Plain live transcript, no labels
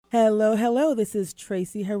Hello, hello. This is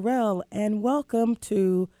Tracy Harrell, and welcome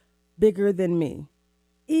to Bigger Than Me.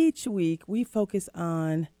 Each week, we focus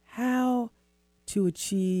on how to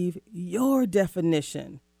achieve your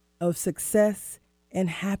definition of success and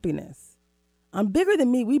happiness. On Bigger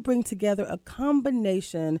Than Me, we bring together a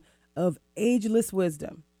combination of ageless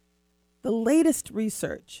wisdom, the latest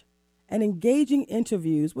research, and engaging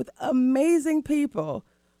interviews with amazing people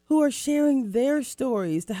who are sharing their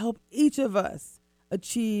stories to help each of us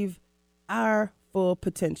achieve our full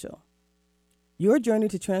potential. Your journey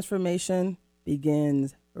to transformation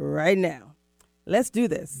begins right now. Let's do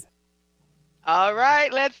this. All right,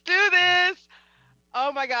 let's do this.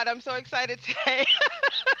 Oh my God, I'm so excited today.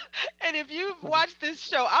 And if you've watched this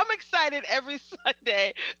show, I'm excited every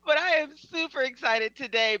Sunday, but I am super excited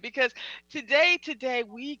today because today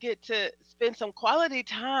we get to spend some quality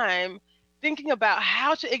time thinking about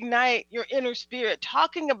how to ignite your inner spirit,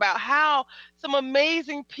 talking about how some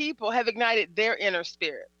amazing people have ignited their inner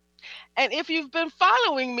spirit. And if you've been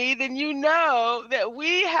following me, then you know that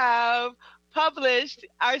we have published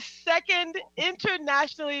our second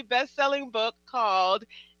internationally best-selling book called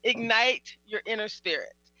Ignite Your Inner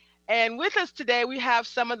Spirit. And with us today, we have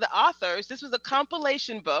some of the authors. This was a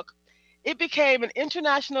compilation book. It became an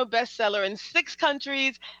international bestseller in 6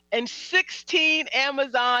 countries and 16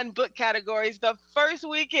 Amazon book categories the first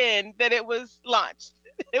weekend that it was launched.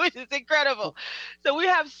 Which is incredible. So we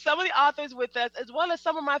have some of the authors with us, as well as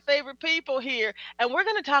some of my favorite people here, and we're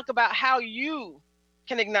going to talk about how you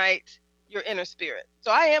can ignite your inner spirit.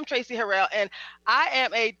 So I am Tracy Harrell, and I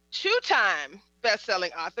am a 2-time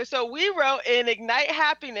best-selling author. So we wrote in Ignite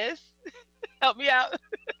Happiness. Help me out.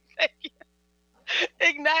 Thank you.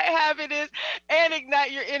 Ignite Happiness and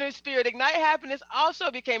Ignite Your Inner Spirit. Ignite Happiness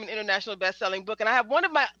also became an international best-selling book. And I have one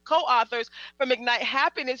of my co-authors from Ignite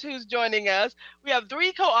Happiness who's joining us. We have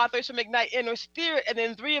 3 co-authors from Ignite Inner Spirit and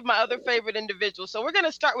then 3 of my other favorite individuals. So we're going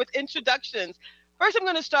to start with introductions. First, I'm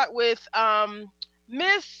going to start with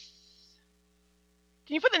Miss...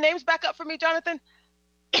 Can you put the names back up for me, Jonathan?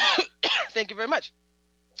 Thank you very much.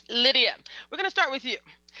 Lydia, we're going to start with you.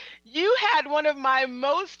 You had one of my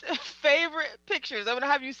most favorite pictures. I'm going to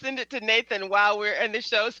have you send it to Nathan while we're in the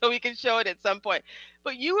show so we can show it at some point.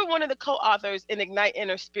 But you were one of the co-authors in Ignite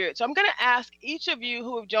Inner Spirit. So I'm going to ask each of you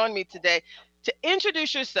who have joined me today to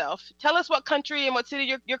introduce yourself. Tell us what country and what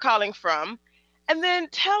city you're calling from. And then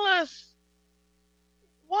tell us,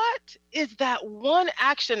 what is that one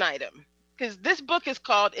action item? Because this book is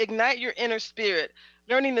called Ignite Your Inner Spirit,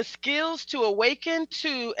 learning the skills to awaken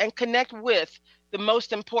to and connect with the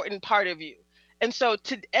most important part of you. And so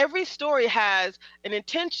every story has an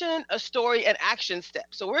intention, a story, and action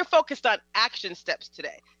steps. So we're focused on action steps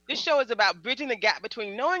today. This show is about bridging the gap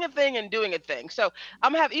between knowing a thing and doing a thing. So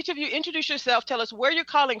I'm gonna have each of you introduce yourself, tell us where you're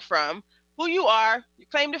calling from, who you are, your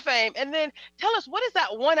claim to fame, and then tell us, what is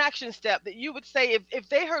that one action step that you would say, if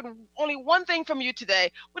they heard only one thing from you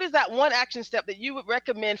today, what is that one action step that you would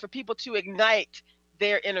recommend for people to ignite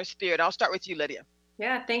their inner spirit? I'll start with you, Lydia.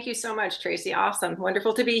 Yeah, thank you so much, Tracy. Awesome.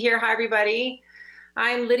 Wonderful to be here. Hi, everybody.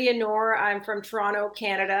 I'm Lydia Knorr. I'm from Toronto,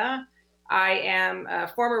 Canada. I am a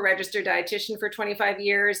former registered dietitian for 25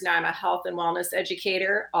 years. Now I'm a health and wellness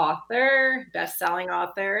educator, author, best-selling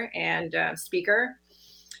author, and speaker.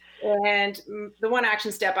 And the one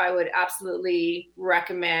action step I would absolutely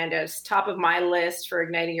recommend as top of my list for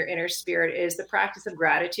igniting your inner spirit is the practice of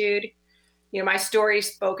gratitude. You know, my story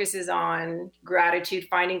focuses on gratitude,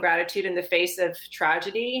 finding gratitude in the face of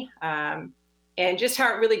tragedy, and just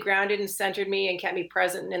how it really grounded and centered me and kept me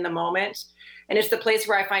present in the moment. And it's the place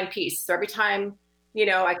where I find peace. So every time, you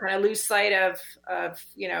know, I kind of lose sight of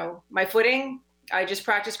you know, my footing, I just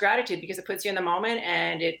practice gratitude because it puts you in the moment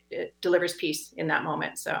and it delivers peace in that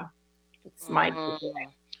moment. So it's my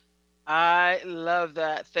I love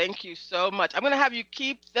that. Thank you so much. I'm gonna have you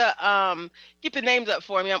keep the names up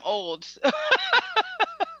for me. I'm old.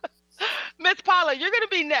 Miss Paula, you're gonna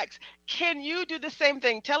be next. Can you do the same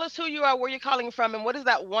thing? Tell us who you are, where you're calling from, and what is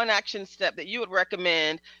that one action step that you would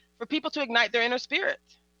recommend for people to ignite their inner spirit?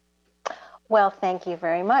 Well, thank you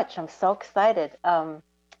very much. I'm so excited.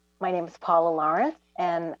 My name is Paula Lawrence,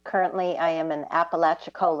 and currently I am in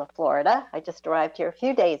Apalachicola, Florida. I just arrived here a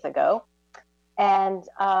few days ago. And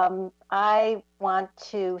I want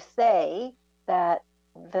to say that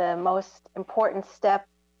the most important step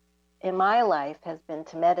in my life has been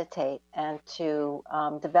to meditate and to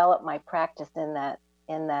develop my practice in that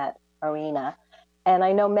arena. And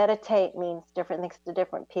I know meditate means different things to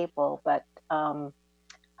different people, but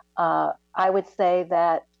I would say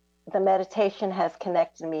that the meditation has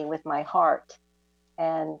connected me with my heart,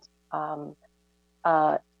 and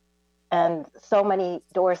And so many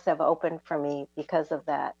doors have opened for me because of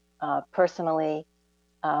that, personally,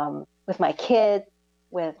 with my kids,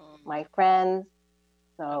 with my friends.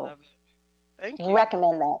 I So love it. Thank you.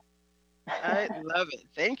 recommend that. I love it.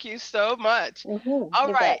 Thank you so much. All You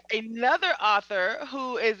right, bet. another author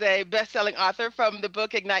who is a best-selling author from the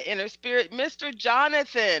book Ignite Inner Spirit, Mr.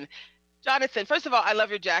 Jonathan. Jonathan, first of all, I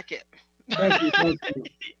love your jacket. Thank you. Thank you.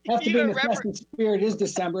 You have to You be in are the festive spirit. It is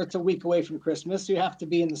December. It's a week away from Christmas. So you have to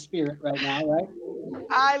be in the spirit right now, right?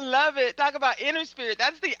 I love it. Talk about inner spirit.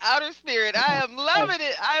 That's the outer spirit. I am Right. loving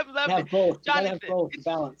it. I am loving Have it. both. You gotta have Jonathan, both to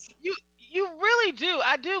balance. you really do.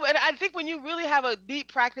 I do. And I think when you really have a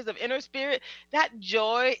deep practice of inner spirit, that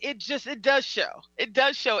joy, it does show. It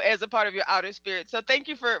does show as a part of your outer spirit. So thank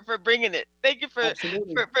you for bringing it. Thank you for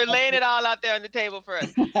Absolutely. laying it all out there on the table for us.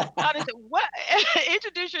 Jonathan, what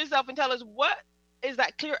introduce yourself and tell us what is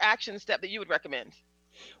that clear action step that you would recommend?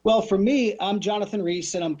 Well, for me, I'm Jonathan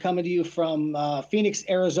Reese, and I'm coming to you from Phoenix,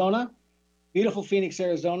 Arizona. Beautiful Phoenix,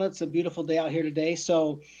 Arizona. It's a beautiful day out here today.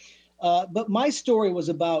 So, but my story was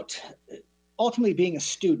about ultimately being a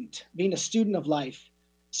student of life,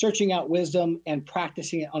 searching out wisdom and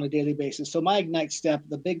practicing it on a daily basis. So my Ignite step,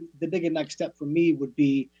 the big Ignite step for me would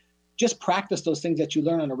be just practice those things that you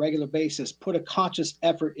learn on a regular basis. Put a conscious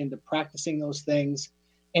effort into practicing those things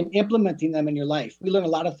and implementing them in your life. We learn a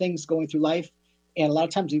lot of things going through life, and a lot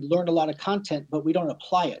of times we learn a lot of content, but we don't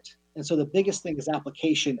apply it. And so the biggest thing is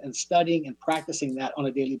application and studying and practicing that on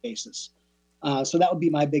a daily basis. So that would be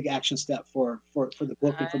my big action step for the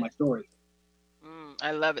book and for my story.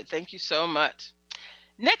 I love it. Thank you so much.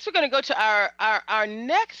 Next, we're going to go to our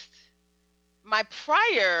next, my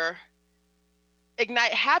prior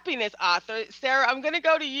Ignite Happiness author. Sarah, I'm going to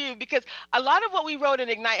go to you because a lot of what we wrote in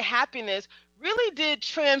Ignite Happiness really did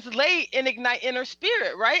translate in Ignite Inner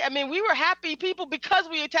Spirit, right? I mean, we were happy people because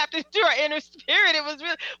we tapped into our inner spirit. It was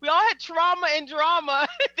really, we all had trauma and drama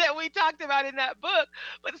that we talked about in that book,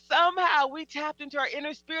 but somehow we tapped into our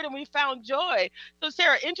inner spirit and we found joy. So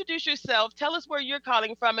Sarah, introduce yourself, tell us where you're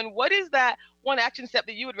calling from, and what is that one action step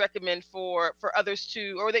that you would recommend for others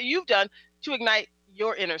to, or that you've done to ignite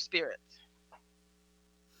your inner spirit?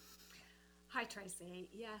 Hi, Tracy.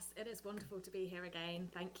 Yes, it is wonderful to be here again.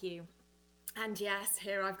 Thank you. And yes,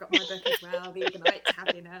 here I've got my book as well, The Ignite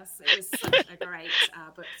Happiness. It was such a great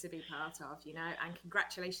book to be part of, and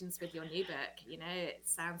congratulations with your new book. It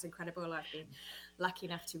sounds incredible. I've been lucky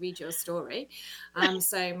enough to read your story.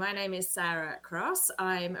 So my name is Sarah Cross.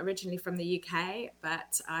 I'm originally from the UK,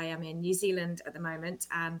 but I am in New Zealand at the moment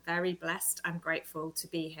and very blessed and grateful to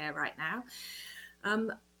be here right now.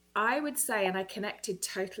 I would say, and I connected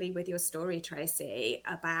totally with your story, Tracy,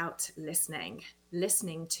 about listening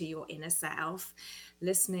to your inner self,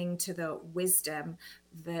 listening to the wisdom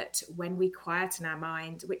that when we quieten our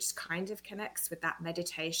mind, which kind of connects with that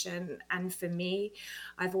meditation. And for me,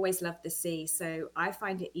 I've always loved the sea. So I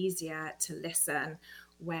find it easier to listen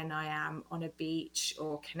when I am on a beach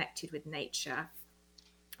or connected with nature.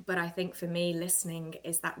 But I think for me, listening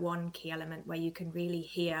is that one key element where you can really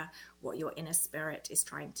hear what your inner spirit is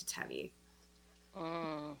trying to tell you.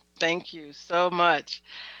 Thank you so much.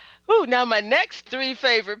 Ooh, now my next three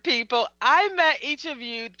favorite people, I met each of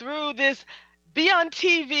you through this Be on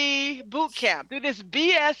TV boot camp, through this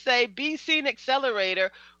BSA, Be Seen Accelerator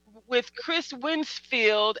with Chris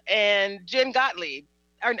Winsfield and Jen Gottlieb.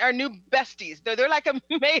 Our new besties. They're like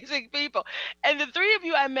amazing people. And the three of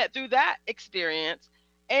you I met through that experience.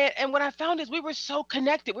 And what I found is we were so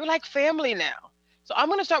connected. We're like family now. So I'm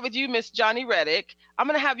going to start with you, Miss Johnny Reddick. I'm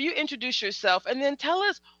going to have you introduce yourself and then tell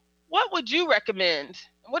us, what would you recommend?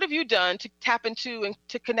 What have you done to tap into and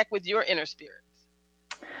to connect with your inner spirits?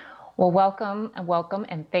 Well, welcome,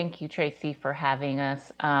 and thank you, Tracy, for having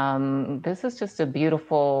us. This is just a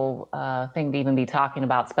beautiful thing to even be talking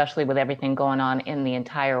about, especially with everything going on in the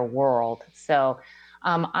entire world. So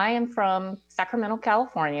I am from Sacramento,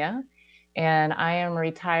 California. And I am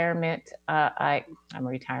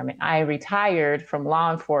I retired from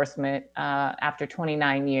law enforcement after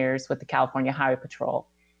 29 years with the California Highway Patrol.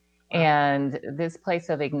 And this place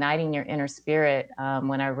of igniting your inner spirit,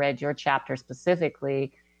 when I read your chapter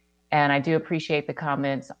specifically, and I do appreciate the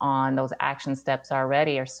comments on those action steps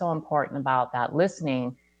already, are so important about that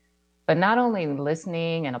listening, but not only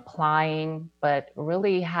listening and applying, but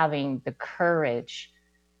really having the courage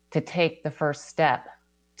to take the first step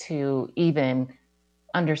to even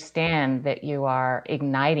understand that you are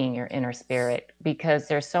igniting your inner spirit, because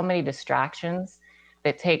there's so many distractions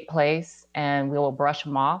that take place and we will brush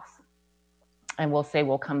them off and we'll say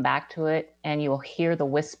we'll come back to it, and you'll hear the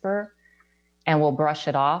whisper and we'll brush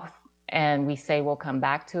it off and we say we'll come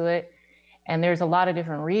back to it. And there's a lot of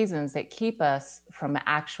different reasons that keep us from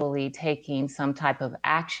actually taking some type of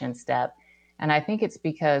action step. And I think it's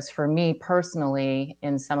because for me personally,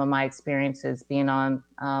 in some of my experiences being on,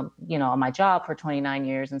 on my job for 29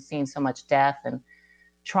 years and seeing so much death and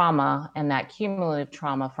trauma and that cumulative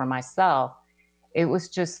trauma for myself, it was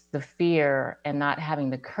just the fear and not having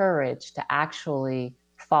the courage to actually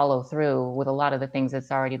follow through with a lot of the things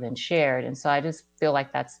that's already been shared. And so I just feel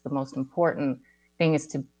like that's the most important thing, is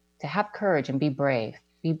to have courage and be brave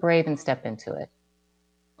and step into it.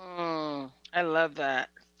 I love that.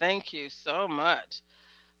 Thank you so much.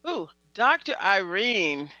 Ooh, Dr.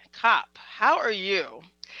 Irene Kopp, how are you?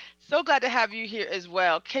 So glad to have you here as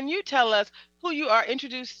well. Can you tell us who you are,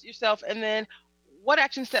 introduce yourself, and then what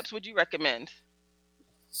action steps would you recommend?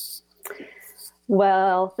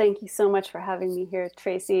 Well, thank you so much for having me here,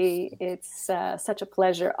 Tracy. It's such a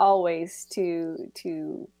pleasure always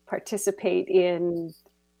to participate in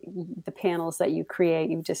the panels that you create.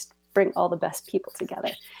 You just bring all the best people together.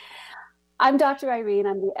 I'm Dr. Irene.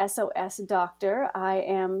 I'm the SOS doctor. I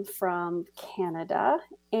am from Canada,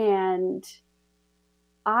 and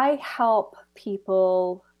I help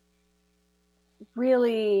people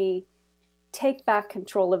really take back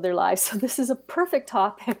control of their lives. So this is a perfect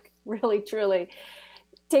topic, really, truly.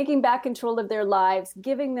 Taking back control of their lives,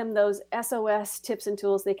 giving them those SOS tips and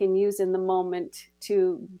tools they can use in the moment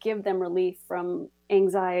to give them relief from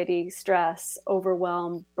anxiety, stress,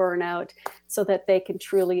 overwhelm, burnout, so that they can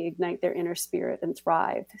truly ignite their inner spirit and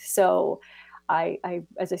thrive. So I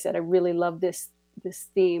as I said, I really love this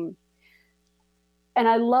theme. And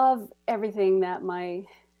I love everything that my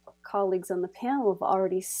colleagues on the panel have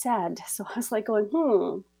already said. So I was like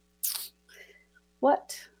going,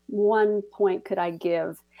 what one point could I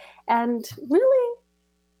give? And really,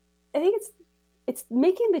 I think it's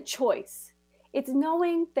making the choice. It's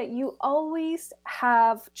knowing that you always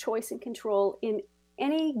have choice and control in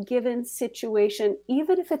any given situation,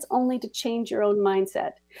 even if it's only to change your own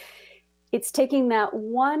mindset. It's taking that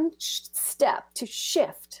one step to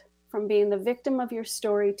shift from being the victim of your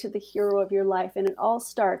story to the hero of your life. And it all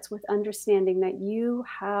starts with understanding that you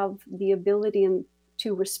have the ability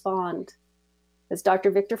to respond. As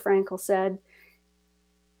Dr. Viktor Frankl said,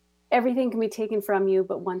 everything can be taken from you,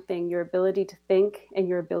 but one thing, your ability to think and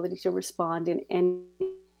your ability to respond in any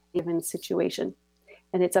given situation.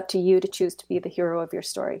 And it's up to you to choose to be the hero of your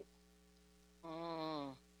story.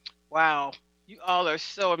 Wow. You all are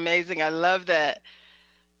so amazing. I love that.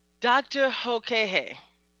 Dr. Hokehe,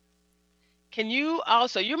 can you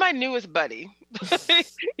also, you're my newest buddy.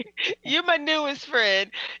 You're my newest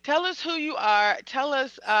friend. Tell us who you are. Tell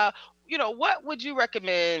us, what would you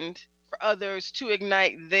recommend for others to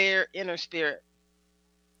ignite their inner spirit?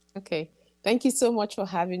 Okay. Thank you so much for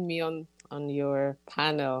having me on your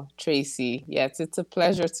panel, Tracy. Yes, it's a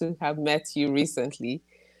pleasure to have met you recently.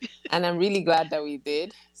 And I'm really glad that we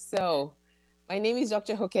did. So my name is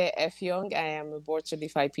Dr. Hokehe Effiong. I am a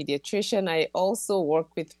board-certified pediatrician. I also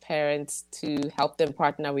work with parents to help them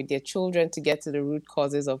partner with their children to get to the root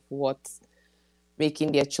causes of what's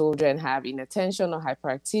making their children have inattention or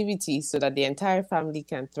hyperactivity, so that the entire family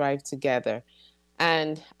can thrive together.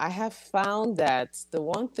 And I have found that the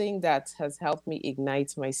one thing that has helped me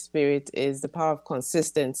ignite my spirit is the power of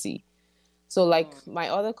consistency. So like my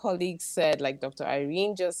other colleagues said, like Dr.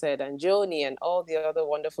 Irene just said, and Joni and all the other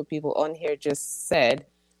wonderful people on here just said,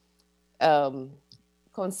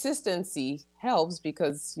 consistency helps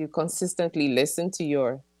because you consistently listen to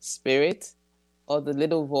your spirit or the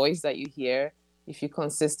little voice that you hear. If you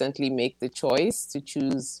consistently make the choice to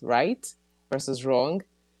choose right versus wrong,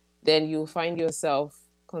 then you'll find yourself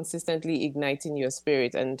consistently igniting your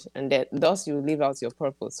spirit, and thus you live out your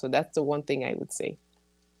purpose. So that's the one thing I would say.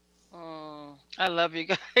 I love you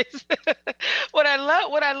guys. What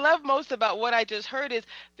I love most about what I just heard is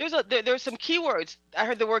there's some keywords. I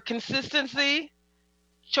heard the word consistency,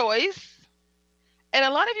 choice, and a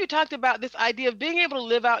lot of you talked about this idea of being able to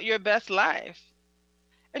live out your best life.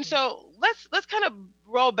 And so let's kind of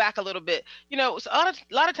roll back a little bit. So a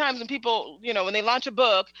lot of times when people, when they launch a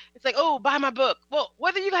book, it's like, oh, buy my book. Well,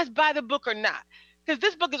 whether you guys buy the book or not, because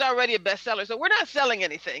this book is already a bestseller, so we're not selling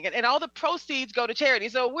anything, and all the proceeds go to charity.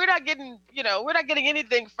 So we're not getting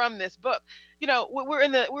anything from this book. We're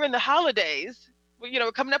in the holidays.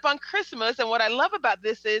 We're coming up on Christmas, and what I love about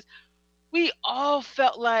this is we all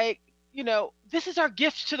felt like, this is our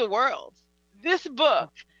gift to the world. This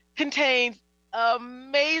book contains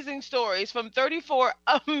amazing stories from 35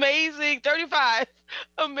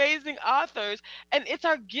 amazing authors, and it's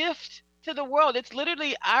our gift to the world. It's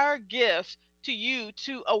literally our gift to you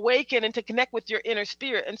to awaken and to connect with your inner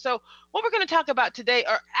spirit. And so what we're going to talk about today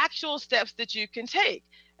are actual steps that you can take.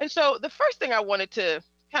 And so the first thing I wanted to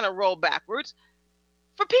kind of roll backwards,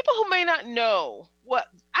 for people who may not know what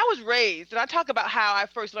I was raised, and I talk about how I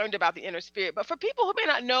first learned about the inner spirit, but for people who may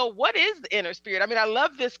not know, what is the inner spirit? I mean, I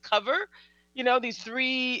love this cover, these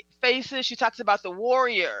three faces. She talks about the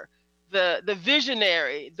warrior, the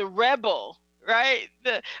visionary, the rebel, right?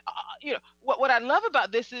 What I love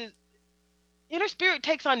about this is inner spirit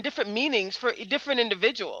takes on different meanings for different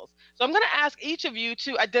individuals. So I'm going to ask each of you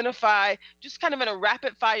to identify, just kind of in a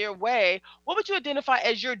rapid fire way, what would you identify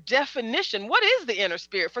as your definition? What is the inner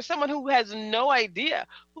spirit for someone who has no idea?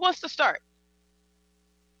 Who wants to start?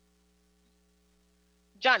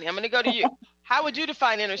 Johnny, I'm going to go to you. How would you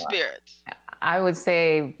define inner spirit? I would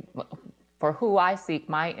say, for who I seek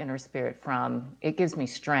my inner spirit from, it gives me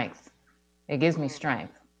strength. It gives me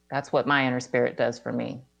strength. That's what my inner spirit does for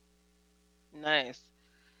me. Nice.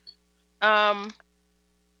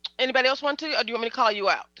 Anybody else want to, or do you want me to call you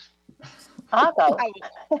out? I'll go.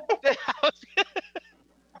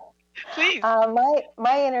 Please.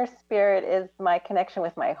 My inner spirit is my connection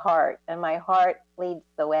with my heart, and my heart leads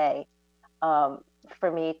the way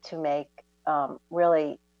for me to make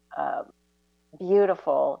really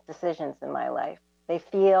beautiful decisions in my life. They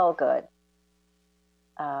feel good.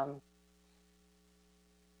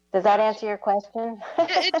 Does that answer your question?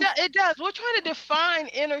 It does. We're trying to define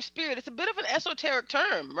inner spirit. It's a bit of an esoteric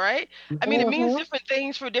term, right? I mean, it means different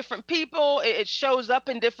things for different people. It shows up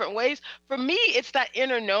in different ways. For me, it's that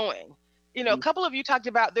inner knowing. A couple of you talked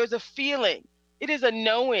about there's a feeling. It is a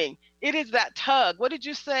knowing. It is that tug. What did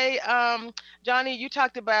you say, Johnny? You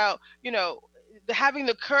talked about, having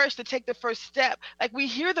the courage to take the first step. Like, we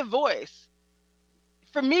hear the voice.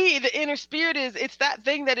 For me, the inner spirit it's that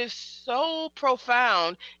thing that is so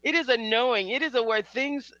profound. It is a knowing. It is where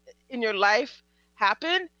things in your life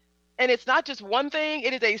happen. And it's not just one thing.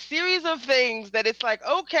 It is a series of things that it's like,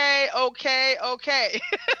 okay.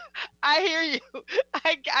 I hear you.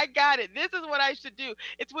 I got it. This is what I should do.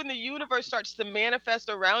 It's when the universe starts to manifest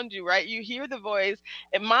around you, right? You hear the voice,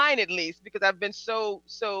 and mine at least, because I've been so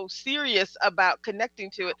serious about connecting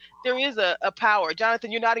to it. There is a power.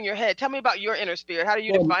 Jonathan, you're nodding your head. Tell me about your inner spirit. How do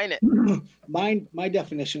you define it? My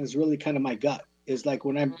definition is really kind of my gut. Is like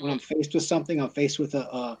when I'm faced with something, I'm faced with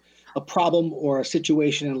a problem or a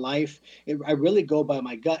situation in life, I really go by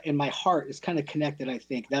my gut, and my heart is kind of connected. I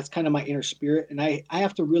think that's kind of my inner spirit. And I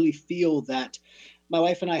have to really feel that. My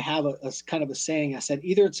wife and I have a kind of a saying. I said,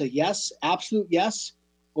 either it's a yes, absolute yes,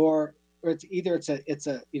 or it's either it's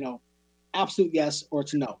a absolute yes, or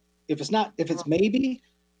it's no. If it's maybe,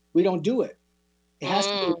 we don't do it. It has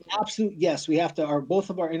to be an absolute yes. We have to, both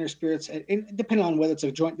of our inner spirits, and depending on whether it's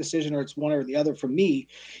a joint decision or it's one or the other, for me,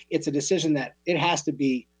 it's a decision that it has to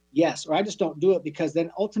be yes, or I just don't do it, because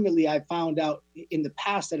then ultimately I found out in the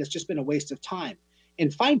past that it's just been a waste of time.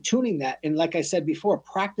 And fine-tuning that, and like I said before,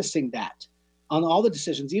 practicing that on all the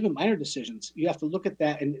decisions, even minor decisions, you have to look at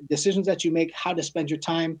that, and decisions that you make, how to spend your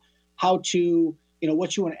time, how to,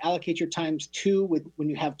 what you want to allocate your times to, when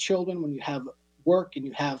you have children, when you have work and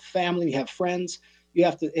you have family, you have friends,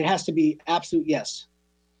 it has to be absolute yes.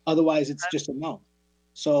 Otherwise it's just a no.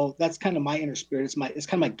 So that's kind of my inner spirit. It's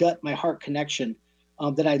kind of my gut, my heart connection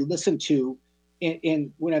that I listen to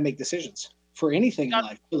in when I make decisions for anything in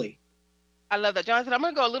life, really. I love that. Jonathan, I'm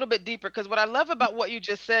going to go a little bit deeper, because what I love about what you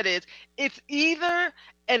just said is it's either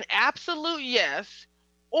an absolute yes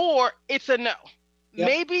or it's a no. Yep.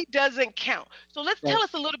 Maybe doesn't count. So let's tell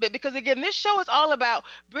us a little bit, because again, this show is all about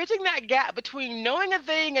bridging that gap between knowing a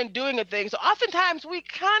thing and doing a thing. So oftentimes we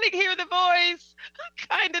kind of hear the voice,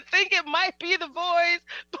 kind of think it might be the voice,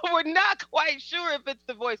 but we're not quite sure if it's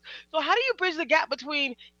the voice. So how do you bridge the gap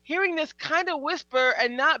between hearing this kind of whisper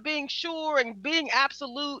and not being sure and being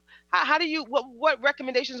absolute? How do you, what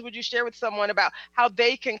recommendations would you share with someone about how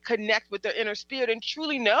they can connect with their inner spirit and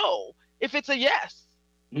truly know if it's a yes?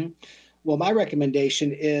 Mm-hmm. Well, my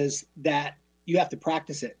recommendation is that you have to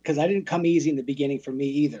practice it, because I didn't come easy in the beginning for me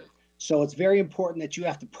either. So it's very important that you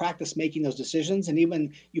have to practice making those decisions, and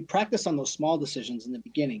even you practice on those small decisions in the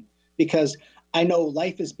beginning, because I know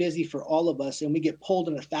life is busy for all of us and we get pulled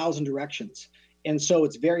in 1,000 directions. And so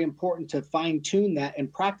it's very important to fine tune that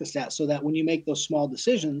and practice that, so that when you make those small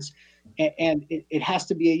decisions, and it has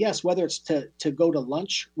to be a yes, whether it's to go to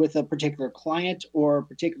lunch with a particular client or a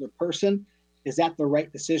particular person. Is that the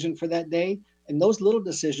right decision for that day? And those little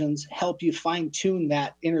decisions help you fine tune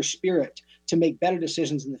that inner spirit to make better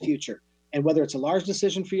decisions in the future. And whether it's a large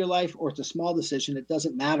decision for your life or it's a small decision, it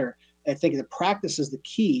doesn't matter. I think the practice is the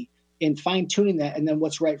key in fine tuning that, and then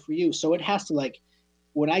what's right for you. So it has to, like,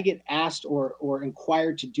 when I get asked or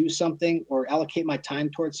inquired to do something or allocate my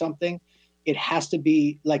time towards something, it has to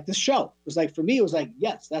be like this show. It was like, for me, it was like,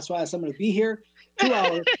 yes, that's why I'm going to be here 2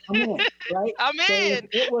 hours, I'm in, right? I'm so in.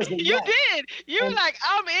 It was a You yes. did. You were like,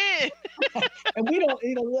 I'm in. And we don't,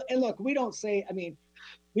 and look, we don't say,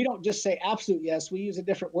 we don't just say absolute yes. We use a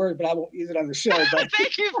different word, but I won't use it on the show. But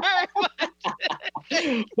Thank you very much.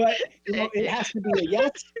 but it has to be a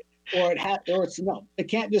yes, or it's a no. It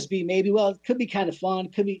can't just be maybe. Well, it could be kind of fun.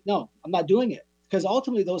 Could be no. I'm not doing it, because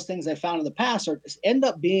ultimately those things I found in the past end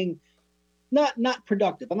up being not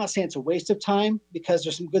productive. I'm not saying it's a waste of time, because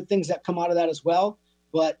there's some good things that come out of that as well.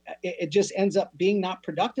 But it just ends up being not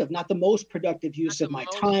productive, not the most productive use of my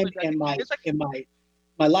time and my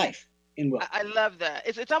life. I love that.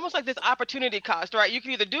 It's almost like this opportunity cost, right? You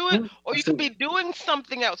can either do it or you could be doing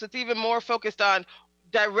something else. It's even more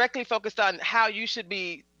directly focused on how you should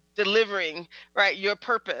be delivering, right, your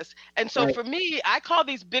purpose. And so for me, I call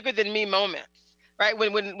these bigger than me moments. Right,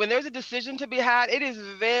 when there's a decision to be had, it is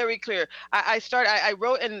very clear. I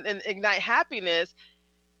wrote in Ignite Happiness.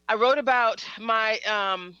 I wrote about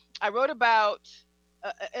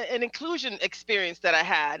an inclusion experience that I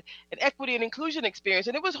had, an equity and inclusion experience,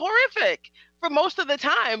 and it was horrific for most of the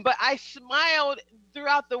time. But I smiled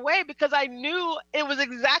throughout the way, because I knew it was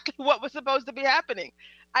exactly what was supposed to be happening.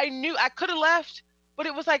 I knew I could have left, but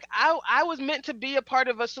it was like I was meant to be a part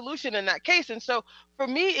of a solution in that case. And so for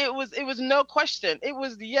me, it was no question. It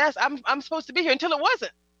was yes, I'm supposed to be here, until it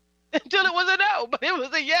wasn't. Until it was a no, but it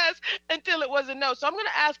was a yes until it was a no. So I'm going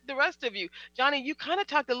to ask the rest of you. Johnny, you kind of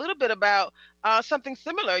talked a little bit about something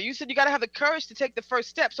similar. You said you got to have the courage to take the first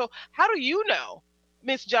step. So how do you know,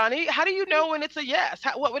 Miss Johnny, how do you know when it's a yes?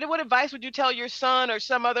 What advice would you tell your son or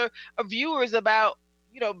some other viewers about,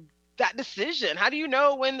 that decision? How do you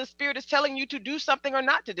know when the Spirit is telling you to do something or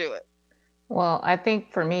not to do it? Well, I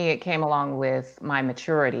think for me, it came along with my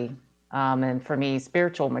maturity, and for me,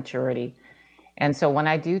 spiritual maturity. And so when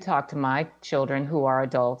I do talk to my children who are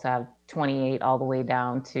adults, I have 28 all the way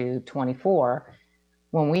down to 24,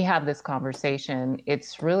 when we have this conversation,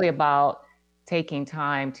 it's really about taking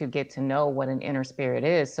time to get to know what an inner spirit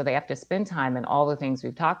is. So they have to spend time in all the things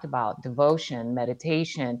we've talked about: devotion,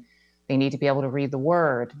 meditation. They need to be able to read the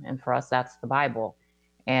word. And for us, that's the Bible.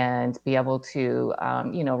 And be able to,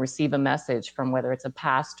 receive a message from whether it's a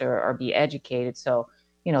pastor or be educated. So,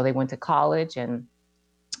 they went to college and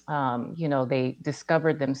they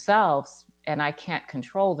discovered themselves, and I can't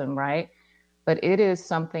control them, right? But it is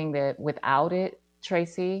something that without it,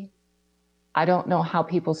 Tracy, I don't know how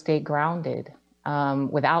people stay grounded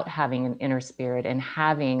without having an inner spirit and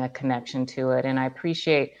having a connection to it. And I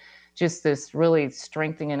appreciate just this really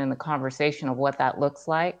strengthening in the conversation of what that looks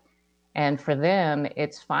like. And for them,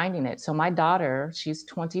 it's finding it. So my daughter, she's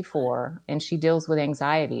 24, and she deals with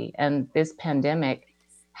anxiety. And this pandemic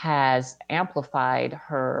has amplified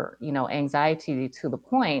her, anxiety to the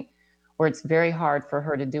point where it's very hard for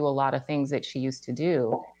her to do a lot of things that she used to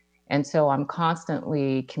do. And so I'm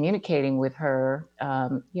constantly communicating with her,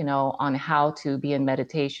 on how to be in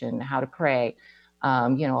meditation, how to pray,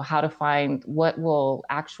 how to find what will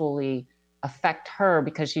actually affect her,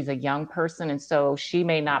 because she's a young person. And so she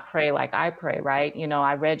may not pray like I pray, right?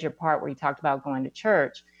 I read your part where you talked about going to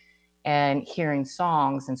church and hearing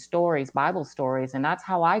songs and stories, Bible stories. And that's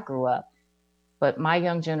how I grew up. But my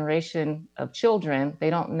young generation of children, they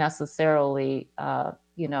don't necessarily,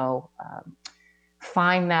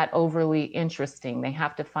 find that overly interesting. They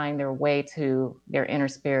have to find their way to their inner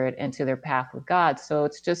spirit and to their path with God. So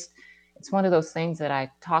it's one of those things that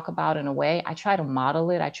I talk about in a way. I try to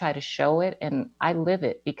model it. I try to show it, and I live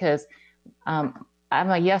it, because I'm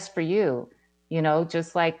a yes for you.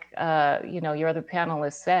 Just like, your other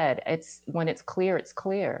panelists said, it's when it's clear, it's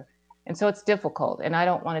clear. And so it's difficult. And I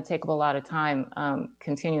don't want to take up a lot of time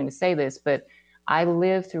continuing to say this, but I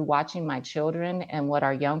live through watching my children and what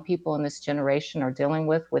our young people in this generation are dealing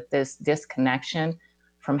with this disconnection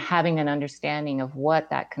from having an understanding of what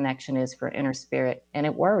that connection is for inner spirit. And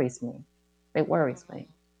it worries me. It worries me.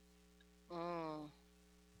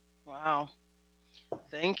 Wow.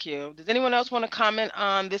 Thank you. Does anyone else want to comment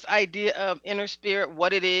on this idea of inner spirit,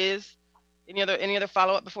 what it is? Any other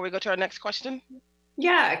follow-up before we go to our next question?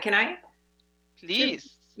 Yeah, can I?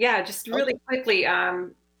 Please. Yeah, just really quickly. I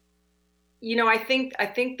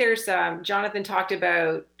think there's Jonathan talked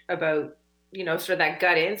about sort of that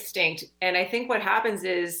gut instinct, and I think what happens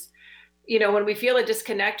is, when we feel a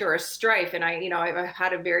disconnect or a strife, and I've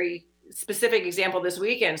had a very specific example this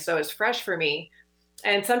weekend, so it's fresh for me.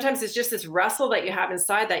 And sometimes it's just this wrestle that you have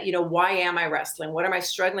inside that, why am I wrestling? What am I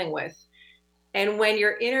struggling with? And when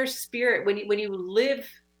your inner spirit, when you live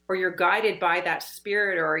or you're guided by that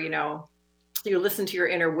spirit, or, you listen to your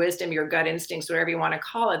inner wisdom, your gut instincts, whatever you want to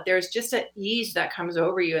call it, there's just an ease that comes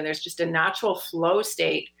over you. And there's just a natural flow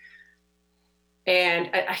state and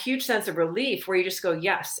a huge sense of relief where you just go,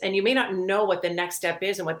 yes. And you may not know what the next step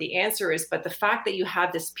is and what the answer is, but the fact that you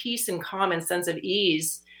have this peace and calm and sense of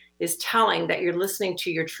ease is telling that you're listening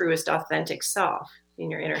to your truest, authentic self in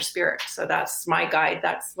your inner spirit. So that's my guide.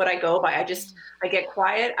 That's what I go by. I get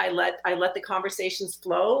quiet. I let the conversations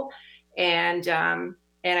flow, and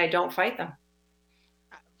I don't fight them.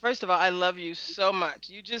 First of all, I love you so much.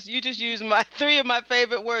 You just used three of my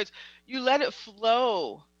favorite words. You let it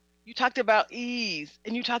flow. You talked about ease,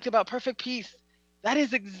 and you talked about perfect peace. That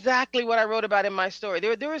is exactly what I wrote about in my story.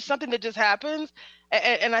 There is something that just happens,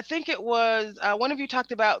 and I think it was one of you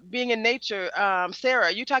talked about being in nature.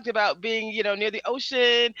 Sarah, you talked about being, near the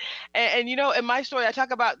ocean, and in my story, I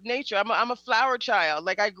talk about nature. I'm a flower child.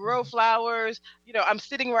 Like, I grow flowers. I'm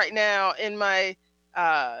sitting right now in my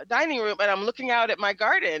dining room, and I'm looking out at my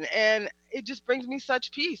garden, and it just brings me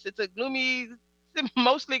such peace. It's a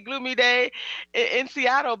mostly gloomy day in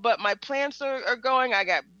Seattle, but my plants are going. I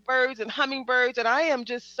got birds and hummingbirds, and I am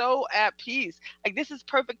just so at peace. Like, this is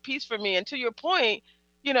perfect peace for me. And to your point,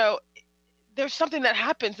 there's something that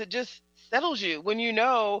happens that just settles you when you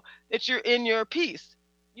know that you're in your peace.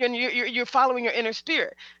 You're following your inner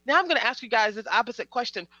spirit. Now I'm going to ask you guys this opposite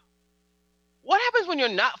question. What happens when you're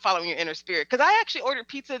not following your inner spirit? Because I actually ordered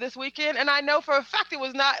pizza this weekend, and I know for a fact it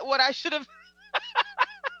was not what I should have.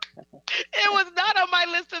 It was not on my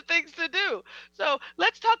list of things to do. So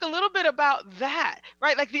let's talk a little bit about that,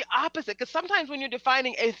 right? Like the opposite, because sometimes when you're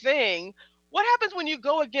defining a thing, what happens when you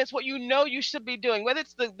go against what you know you should be doing? Whether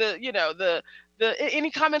it's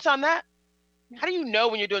any comments on that? How do you know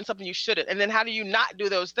when you're doing something you shouldn't? And then how do you not do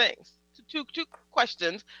those things? Two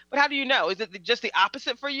questions, but how do you know? Is it just the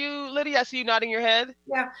opposite for you, Lydia? I see you nodding your head.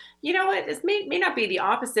 Yeah, you know what? It may not be the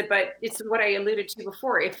opposite, but it's what I alluded to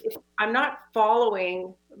before. If I'm not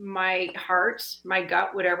following my heart, my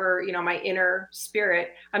gut, whatever, my inner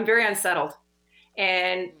spirit, I'm very unsettled.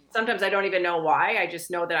 And sometimes I don't even know why. I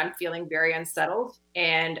just know that I'm feeling very unsettled,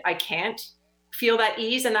 and I can't feel that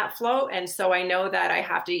ease and that flow. And so I know that I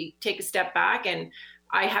have to take a step back, and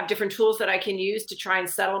I have different tools that I can use to try and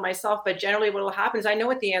settle myself. But generally what will happen is I know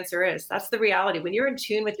what the answer is. That's the reality. When you're in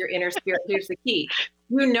tune with your inner spirit, here's the key.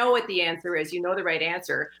 You know what the answer is. You know the right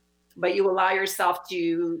answer, but you allow yourself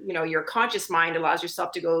to, your conscious mind allows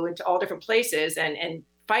yourself to go into all different places and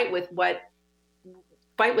fight with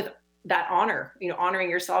that honor, honoring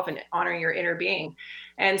yourself and honoring your inner being.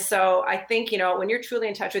 And so I think, when you're truly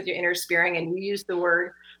in touch with your inner spirit, and you use the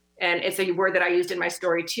word, and it's a word that I used in my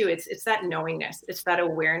story too. It's that knowingness. It's that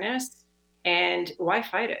awareness. And why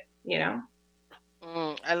fight it,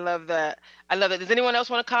 I love that. Does anyone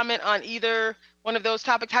else want to comment on either one of those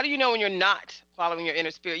topics? How do you know when you're not following your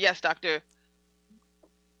inner spirit? Yes, Doctor.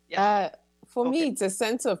 Yes. For me, it's a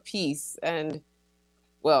sense of peace. And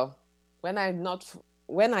well, when I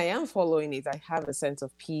am following it, I have a sense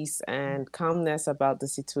of peace and calmness about the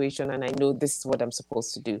situation. And I know this is what I'm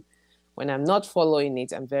supposed to do. When I'm not following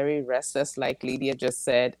it, I'm very restless, like Lydia just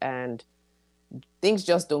said, and things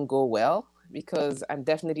just don't go well because I'm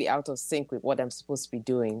definitely out of sync with what I'm supposed to be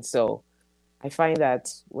doing. So I find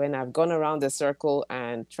that when I've gone around the circle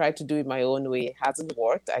and tried to do it my own way, it hasn't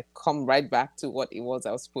worked. I come right back to what it was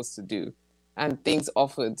I was supposed to do, and things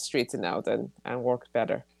often straighten out and work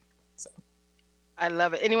better. So I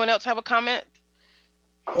love it. Anyone else have a comment?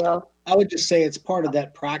 Well, I would just say it's part of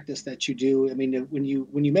that practice that you do. I mean, when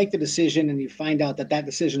you make the decision and you find out that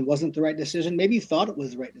decision wasn't the right decision, maybe you thought it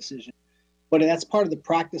was the right decision, but that's part of the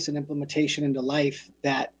practice and implementation into life,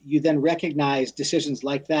 that you then recognize decisions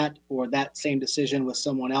like that, or that same decision with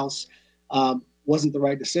someone else wasn't the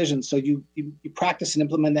right decision. So you practice and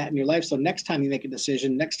implement that in your life. So next time you make a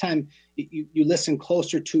decision, next time you listen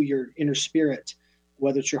closer to your inner spirit,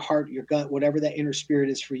 whether it's your heart, your gut, whatever that inner spirit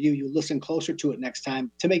is for you, you listen closer to it next time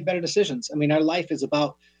to make better decisions. I mean, our life is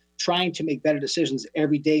about trying to make better decisions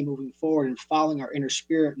every day moving forward and following our inner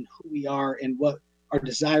spirit and who we are and what our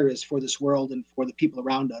desire is for this world and for the people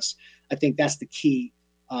around us. I think that's the key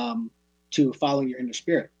to following your inner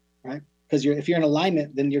spirit, right? Because if you're in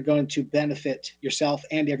alignment, then you're going to benefit yourself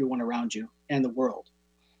and everyone around you and the world.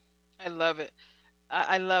 I love it.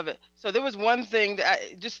 I love it. So there was one thing that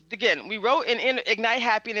we wrote in Ignite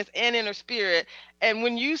Happiness and Inner Spirit. And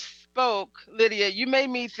when you spoke, Lydia, you made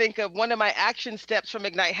me think of one of my action steps from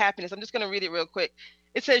Ignite Happiness. I'm just going to read it real quick.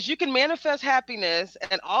 It says, you can manifest happiness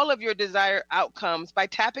and all of your desired outcomes by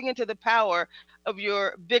tapping into the power of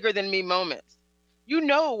your bigger than me moments. You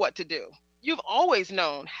know what to do. You've always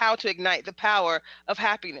known how to ignite the power of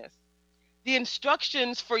happiness. The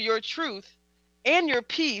instructions for your truth and your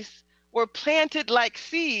peace were planted like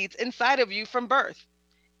seeds inside of you from birth.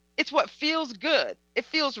 It's what feels good. It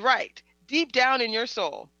feels right, deep down in your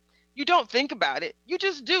soul. You don't think about it. You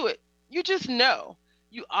just do it. You just know.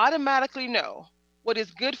 You automatically know what is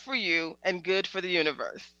good for you and good for the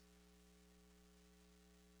universe.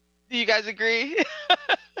 Do you guys agree?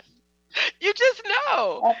 You just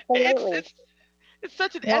know. Absolutely. It's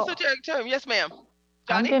such an esoteric term. Yes, ma'am.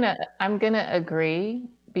 Johnny? I'm gonna agree,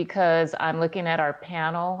 because I'm looking at our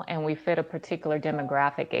panel and we fit a particular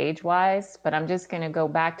demographic age-wise, but I'm just gonna go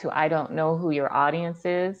back to, I don't know who your audience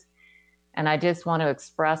is. And I just want to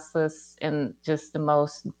express this in just the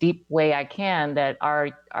most deep way I can, that our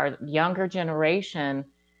younger generation,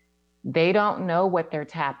 they don't know what they're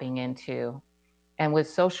tapping into. And with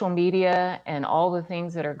social media and all the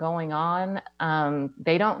things that are going on,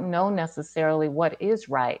 they don't know necessarily what is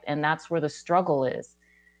right. And that's where the struggle is.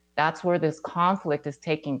 That's where this conflict is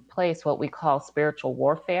taking place, what we call spiritual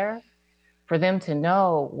warfare, for them to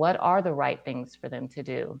know what are the right things for them to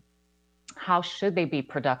do. How should they be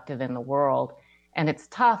productive in the world? And it's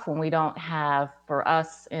tough when we don't have, for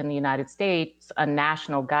us in the United States, a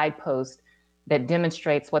national guidepost that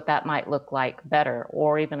demonstrates what that might look like better,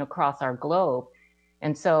 or even across our globe.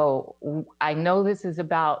 And so I know this is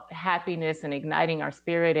about happiness and igniting our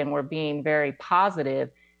spirit, and we're being very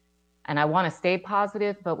positive. And I want to stay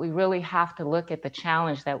positive, but we really have to look at the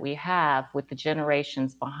challenge that we have with the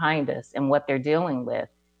generations behind us and what they're dealing with.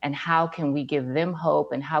 And how can we give them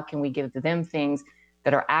hope, and how can we give them things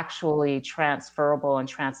that are actually transferable and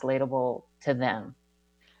translatable to them?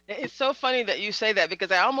 It's so funny that you say that,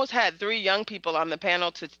 because I almost had 3 young people on the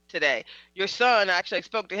panel today. Your son, I actually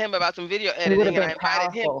spoke to him about some video editing. He would have been and I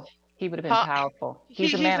invited powerful. him. He would have been powerful.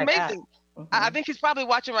 He's amazing. Mm-hmm. I think he's probably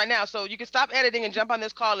watching right now. So you can stop editing and jump on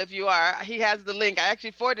this call if you are. He has the link. I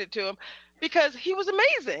actually forwarded it to him, because he was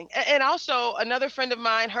amazing. And also another friend of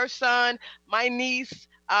mine, her son, my niece,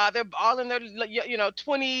 they're all in their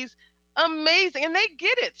 20s, amazing, and they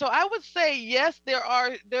get it. So I would say, yes,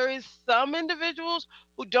 there is some individuals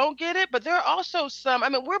who don't get it, but there are also some. I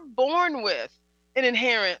mean, we're born with an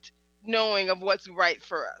inherent knowing of what's right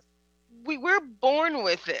for us. We're born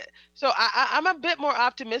with it. So I'm a bit more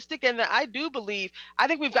optimistic, and that I do believe. I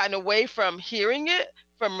think we've gotten away from hearing it,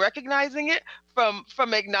 from recognizing it,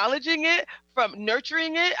 from acknowledging it, from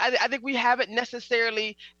nurturing it. I think we haven't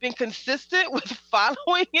necessarily been consistent with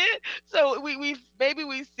following it. So we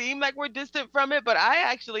seem like we're distant from it, but I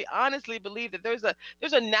actually honestly believe that there's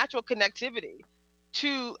a natural connectivity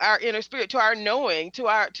to our inner spirit, to our knowing, to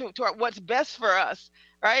our what's best for us,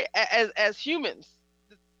 right? As humans,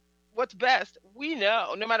 what's best, we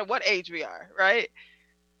know, no matter what age we are, right?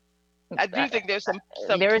 I do think there's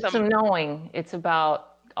some knowing. It's about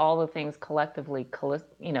all the things collectively,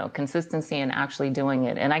 consistency and actually doing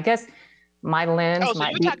it. And I guess my lens you're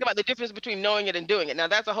talking about the difference between knowing it and doing it. Now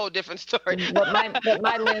that's a whole different story. But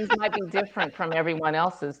my lens might be different from everyone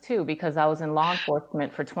else's too, because I was in law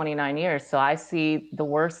enforcement for 29 years. So I see the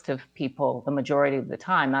worst of people the majority of the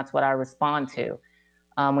time. That's what I respond to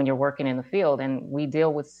when you're working in the field. And we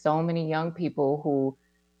deal with so many young people who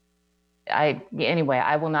I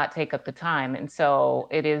will not take up the time. And so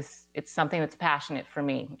it's something that's passionate for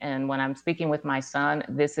me. And when I'm speaking with my son,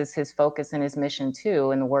 this is his focus and his mission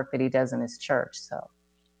too, in the work that he does in his church. So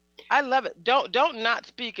I love it. Don't not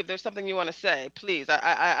speak if there's something you want to say, please. I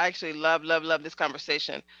actually love this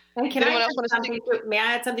conversation. And may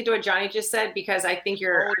I add something to what Johnny just said? Because I think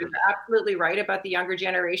you're absolutely right about the younger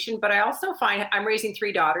generation. But I also find I'm raising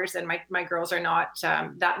 3 daughters, and my girls are not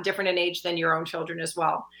that different in age than your own children as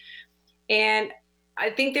well. And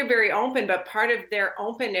I think they're very open, but part of their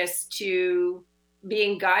openness to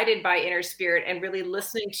being guided by inner spirit and really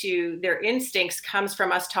listening to their instincts comes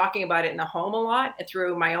from us talking about it in the home a lot,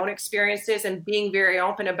 through my own experiences, and being very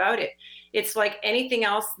open about it. It's like anything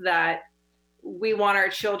else that we want our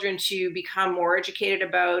children to become more educated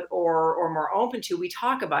about or more open to. We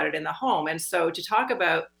talk about it in the home. And so to talk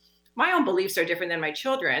about my own beliefs are different than my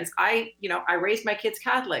children's. I raised my kids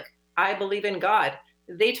Catholic. I believe in God.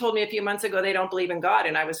 They told me a few months ago they don't believe in God,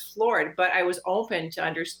 and I was floored, but I was open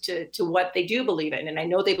to what they do believe in. And I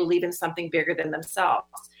know they believe in something bigger than themselves.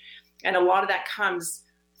 And a lot of that comes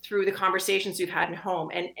through the conversations we've had in home,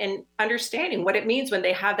 and understanding what it means when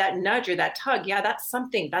they have that nudge or that tug. Yeah, that's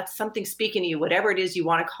something speaking to you, whatever it is you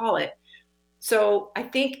want to call it. So I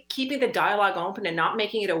think keeping the dialogue open and not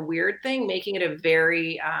making it a weird thing, making it a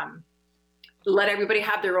very, let everybody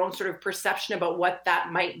have their own sort of perception about what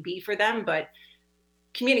that might be for them. But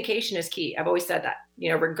communication is key. I've always said that,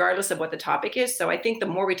 regardless of what the topic is. So I think the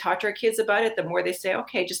more we talk to our kids about it, the more they say,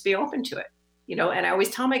 okay, just be open to it, and I always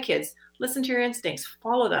tell my kids, listen to your instincts,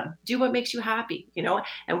 follow them, do what makes you happy,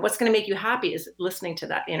 and what's going to make you happy is listening to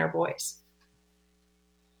that inner voice.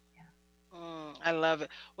 I love it.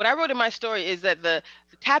 What I wrote in my story is that the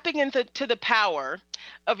tapping into the power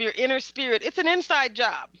of your inner spirit, it's an inside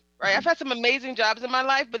job, right? I've had some amazing jobs in my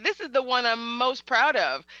life, but this is the one I'm most proud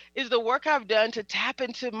of, is the work I've done to tap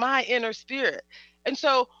into my inner spirit. And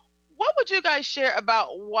so what would you guys share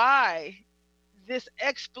about why this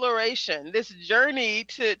exploration, this journey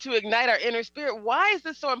to ignite our inner spirit, why is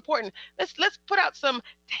this so important? Let's put out some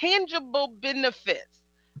tangible benefits.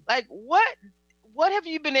 Like what have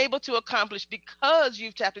you been able to accomplish because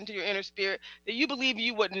you've tapped into your inner spirit that you believe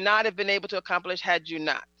you would not have been able to accomplish had you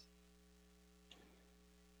not?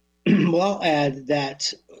 Well, I'll add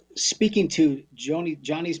that, speaking to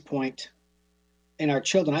Johnny's point, in our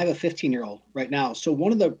children, I have a 15-year-old right now. So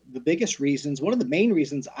one of the biggest reasons, one of the main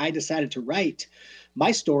reasons I decided to write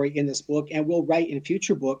my story in this book, and will write in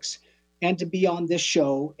future books, and to be on this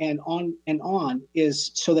show and on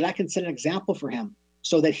is so that I can set an example for him,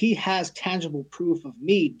 so that he has tangible proof of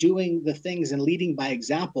me doing the things and leading by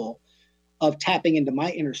example of tapping into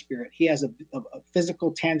my inner spirit. He has a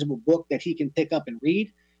physical, tangible book that he can pick up and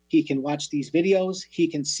read. He can watch these videos. He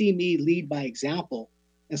can see me lead by example.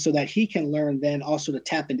 And so that he can learn then also to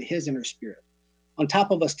tap into his inner spirit. On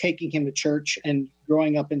top of us taking him to church and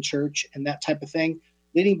growing up in church and that type of thing,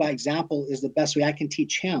 leading by example is the best way I can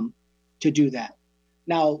teach him to do that.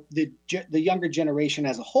 Now, the younger generation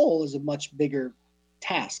as a whole is a much bigger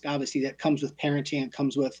task, obviously, that comes with parenting and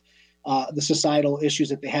comes with the societal issues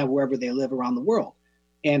that they have wherever they live around the world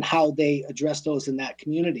and how they address those in that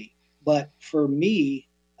community. But for me,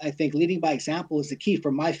 I think leading by example is the key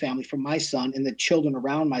for my family, for my son and the children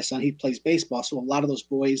around my son. He plays baseball, so a lot of those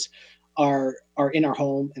boys are in our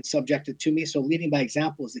home and subjected to me. So leading by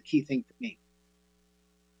example is the key thing for me.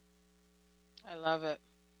 I love it.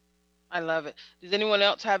 I love it. Does anyone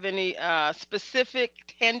else have any specific,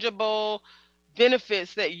 tangible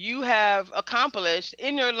benefits that you have accomplished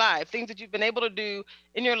in your life, things that you've been able to do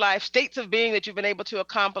in your life, states of being that you've been able to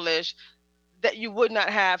accomplish that you would not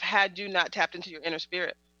have had you not tapped into your inner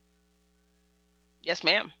spirit? Yes,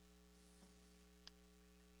 ma'am.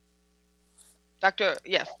 Doctor,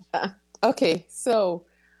 yes. Okay, so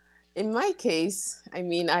in my case, I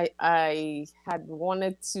mean, I had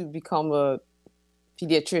wanted to become a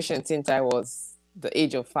pediatrician since I was the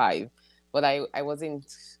age of 5, but I was in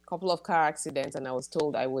a couple of car accidents and I was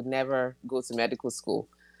told I would never go to medical school.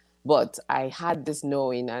 But I had this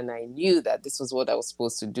knowing and I knew that this was what I was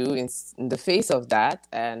supposed to do in the face of that.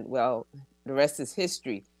 And well, the rest is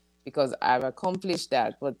history because I've accomplished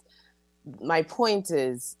that. But my point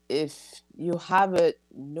is, if you have a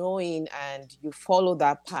knowing and you follow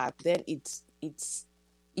that path, then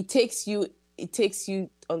it takes you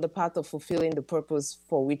on the path of fulfilling the purpose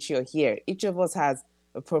for which you're here. Each of us has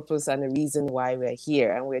a purpose and a reason why we're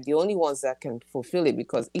here, and we're the only ones that can fulfill it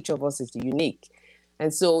because each of us is unique.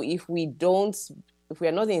 And so if we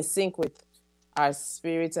are not in sync with our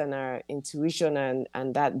spirit and our intuition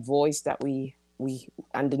and that voice that we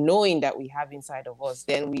and the knowing that we have inside of us,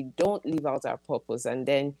 then we don't live out our purpose. And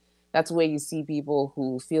then that's where you see people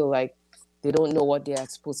who feel like they don't know what they are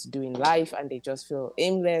supposed to do in life and they just feel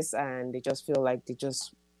aimless and they just feel like they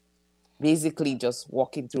just basically just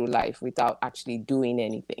walking through life without actually doing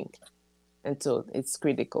anything. And so it's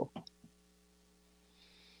critical.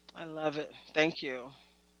 I love it. Thank you.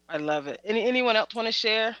 I love it. Anyone else want to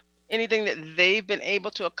share anything that they've been able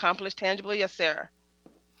to accomplish tangibly? Yes, Sarah.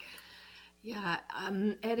 Yeah,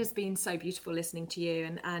 it has been so beautiful listening to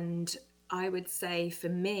you. And I would say for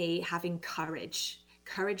me, having courage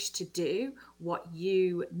to do what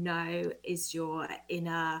you know is your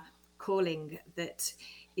inner calling, that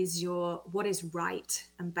is what is right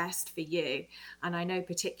and best for you. And I know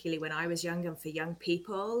particularly when I was young and for young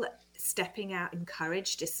people, stepping out in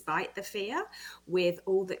courage despite the fear with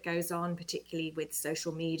all that goes on, particularly with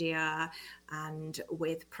social media and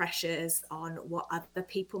with pressures on what other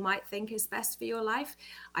people might think is best for your life.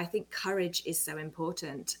 I think courage is so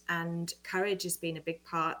important, and courage has been a big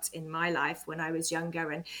part in my life when I was younger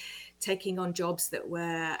and taking on jobs that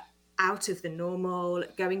were out of the normal,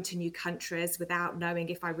 going to new countries without knowing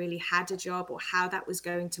if I really had a job or how that was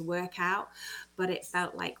going to work out. But it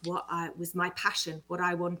felt like what was my passion, what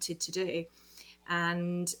I wanted to do.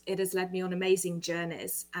 And it has led me on amazing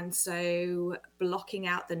journeys. And so blocking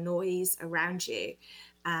out the noise around you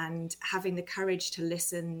and having the courage to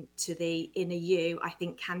listen to the inner you, I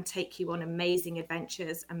think can take you on amazing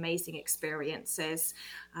adventures, amazing experiences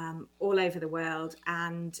all over the world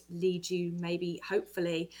and lead you maybe,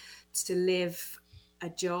 hopefully, to live a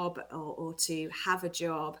job or to have a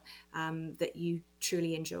job that you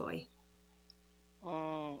truly enjoy.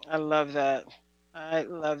 Oh, I love that. I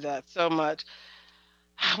love that so much.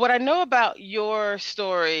 What I know about your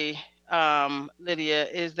story, Lydia,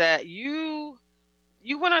 is that you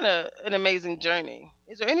went on an amazing journey.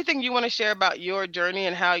 Is there anything you want to share about your journey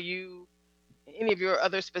and how any of your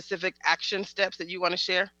other specific action steps that you want to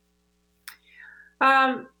share?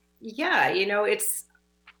 Yeah,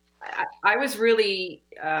 I was really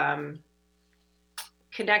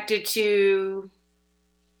connected to.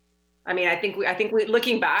 I mean, I think we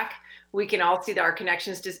looking back, we can all see our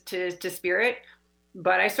connections to spirit.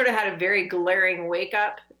 But I sort of had a very glaring wake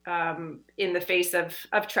up in the face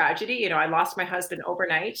of tragedy. I lost my husband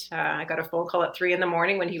overnight. I got a phone call at 3 a.m.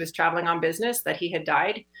 when he was traveling on business that he had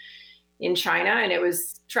died in China, and it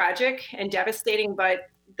was tragic and devastating. But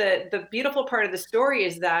the beautiful part of the story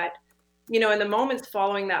is that, in the moments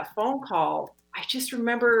following that phone call, I just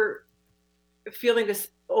remember feeling this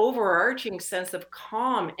overarching sense of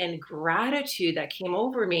calm and gratitude that came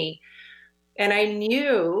over me. And I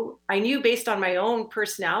knew based on my own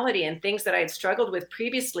personality and things that I had struggled with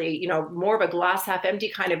previously, more of a glass half empty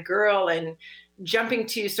kind of girl, and jumping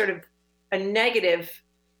to sort of a negative,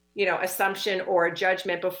 assumption or a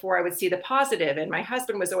judgment before I would see the positive. And my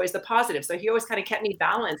husband was always the positive. So he always kind of kept me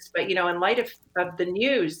balanced. But, in light of the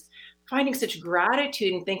news, finding such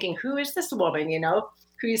gratitude and thinking, who is this woman,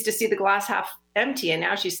 who used to see the glass half empty, and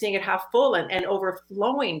now she's seeing it half full and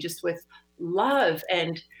overflowing just with love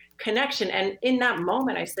and connection. And in that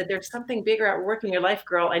moment, I said, there's something bigger at work in your life,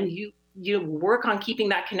 girl, and you work on keeping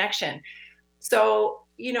that connection. So,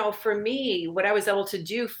 for me, what I was able to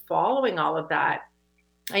do following all of that,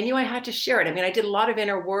 I knew I had to share it. I mean, I did a lot of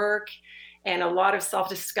inner work and a lot of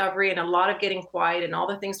self-discovery and a lot of getting quiet and all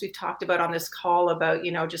the things we've talked about on this call about,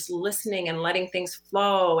 just listening and letting things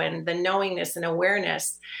flow and the knowingness and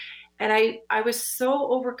awareness. And I was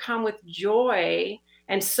so overcome with joy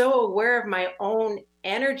and so aware of my own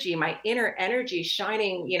energy, my inner energy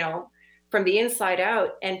shining, from the inside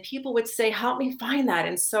out. And people would say, help me find that.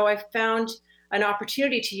 And so I found an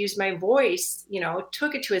opportunity to use my voice,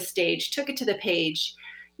 took it to a stage, took it to the page,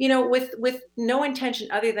 with no intention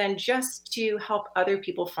other than just to help other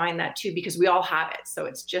people find that too, because we all have it. So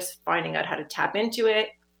it's just finding out how to tap into it,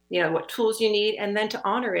 what tools you need, and then to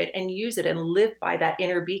honor it and use it and live by that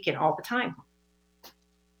inner beacon all the time.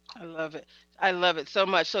 I love it. I love it so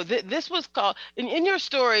much. So this was called, in your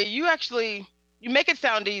story, you make it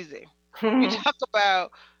sound easy. You talk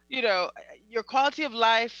about, your quality of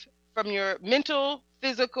life from your mental,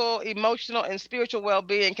 physical, emotional, and spiritual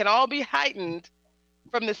well-being can all be heightened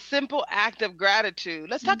from the simple act of gratitude.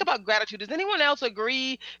 Let's talk about gratitude. Does anyone else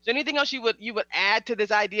agree? Is there anything else you would add to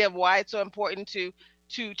this idea of why it's so important to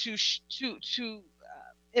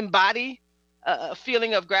embody a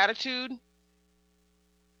feeling of gratitude?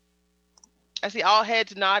 I see all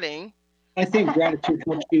heads nodding. I think gratitude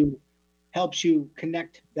helps you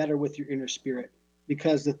connect better with your inner spirit,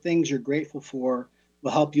 because the things you're grateful for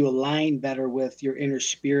will help you align better with your inner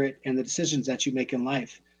spirit and the decisions that you make in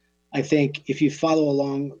life. I think if you follow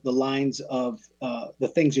along the lines of the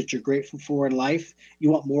things that you're grateful for in life,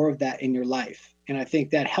 you want more of that in your life. And I think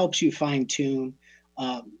that helps you fine tune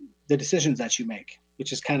the decisions that you make,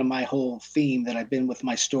 which is kind of my whole theme that I've been with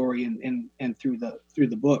my story and through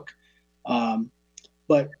the book.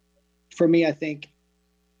 But for me, I think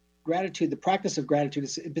gratitude, the practice of gratitude,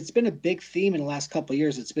 it's been a big theme in the last couple of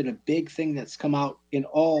years. It's been a big thing that's come out in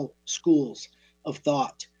all schools of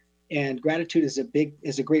thought. And gratitude is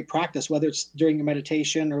a great practice, whether it's during your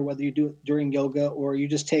meditation or whether you do it during yoga, or you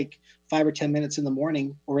just take 5 or 10 minutes in the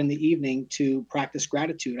morning or in the evening to practice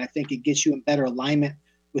gratitude. I think it gets you in better alignment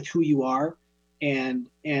with who you are and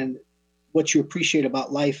what you appreciate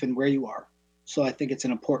about life and where you are. So I think it's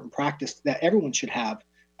an important practice that everyone should have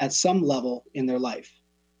at some level in their life.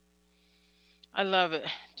 I love it.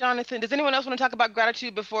 Jonathan, does anyone else want to talk about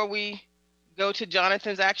gratitude before we go to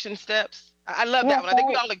Jonathan's action steps? I love that one. I think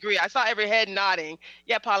we all agree. I saw every head nodding.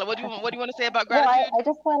 Yeah, Paula, what do you want to say about gratitude? Well, I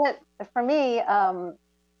just want to, for me,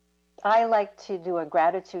 I like to do a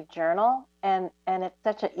gratitude journal, and it's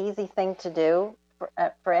such an easy thing to do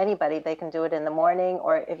for anybody. They can do it in the morning,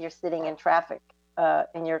 or if you're sitting in traffic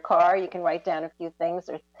in your car, you can write down a few things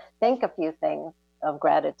or think a few things of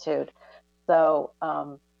gratitude. So,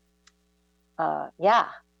 yeah.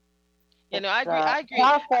 I agree.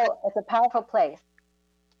 It's a powerful place.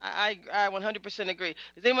 I 100% agree.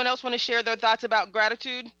 Does anyone else want to share their thoughts about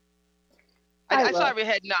gratitude? I saw every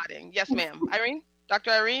head nodding. Yes, ma'am. Irene? Dr.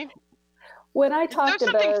 Irene? When I talked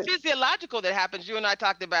about... There's something physiological that happens, you and I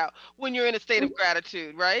talked about, when you're in a state of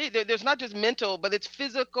gratitude, right? There's not just mental, but it's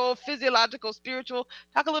physical, physiological, spiritual.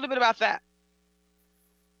 Talk a little bit about that.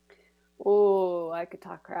 Oh, I could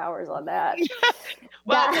talk for hours on that.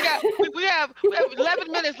 Well, we have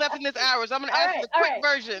 11 minutes left in this hour, so I'm going to ask you the quick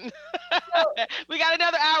version. We got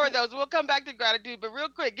another hour though, so we'll come back to gratitude. But real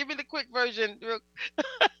quick, give me the quick version.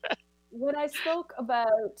 When I spoke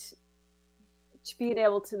about being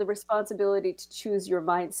able to the responsibility to choose your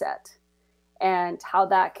mindset and how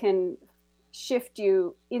that can shift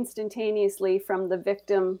you instantaneously from the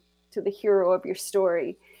victim to the hero of your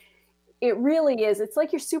story, it really is. It's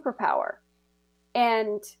like your superpower.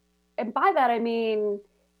 And by that, I mean,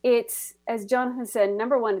 it's, as Jonathan said,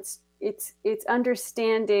 number one, it's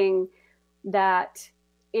understanding that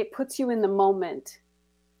it puts you in the moment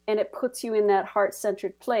and it puts you in that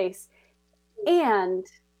heart-centered place. And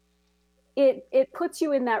it puts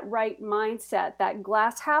you in that right mindset, that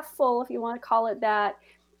glass half full, if you want to call it that.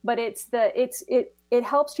 But it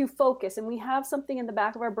helps you focus. And we have something in the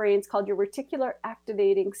back of our brains called your reticular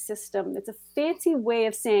activating system. It's a fancy way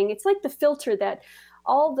of saying, it's like the filter that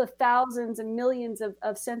all the thousands and millions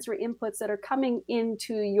of sensory inputs that are coming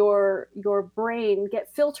into your brain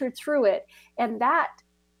get filtered through it. And that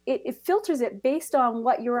it filters it based on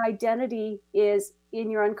what your identity is in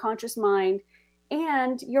your unconscious mind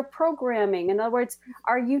and your programming. In other words,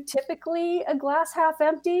 are you typically a glass half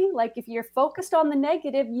empty? Like if you're focused on the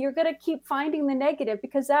negative, you're going to keep finding the negative,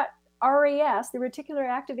 because that RAS, the reticular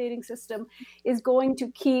activating system, is going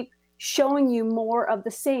to keep showing you more of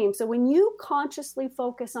the same. So when you consciously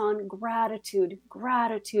focus on gratitude,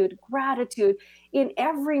 gratitude, gratitude in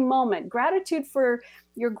every moment, gratitude for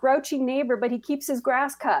your grouchy neighbor, but he keeps his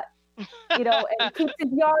grass cut, you know, and keeps his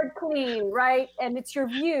yard clean, right? And it's your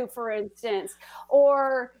view, for instance,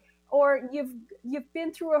 or you've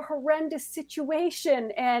been through a horrendous situation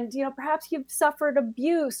and, you know, perhaps you've suffered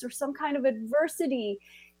abuse or some kind of adversity.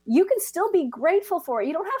 You can still be grateful for it.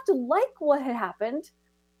 You don't have to like what had happened.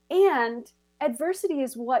 And adversity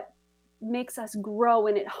is what makes us grow,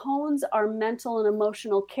 and it hones our mental and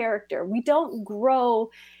emotional character. We don't grow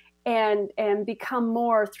and become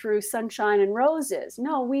more through sunshine and roses.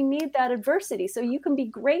 No, we need that adversity. So you can be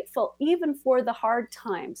grateful even for the hard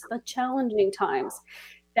times, the challenging times,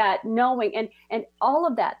 that knowing and all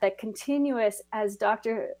of that continuous, as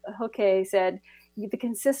Dr. Hoke said, the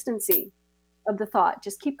consistency of the thought.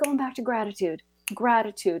 Just keep going back to gratitude,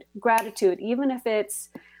 gratitude, gratitude, even if it's,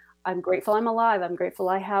 I'm grateful I'm alive. I'm grateful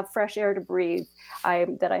I have fresh air to breathe.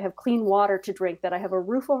 That I have clean water to drink, that I have a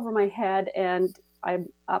roof over my head and I'm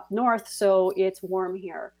up north, so it's warm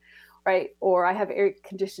here, right? Or I have air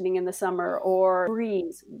conditioning in the summer, or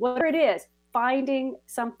breeze, whatever it is. Finding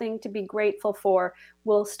something to be grateful for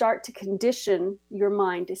will start to condition your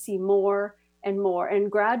mind to see more and more,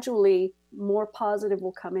 and gradually more positive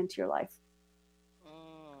will come into your life.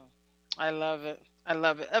 I love it. I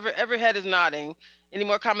love it. Every head is nodding. Any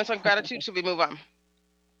more comments on gratitude? Should we move on?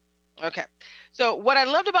 Okay. So what I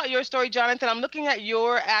loved about your story, Jonathan, I'm looking at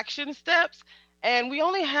your action steps, and we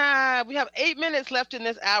have 8 minutes left in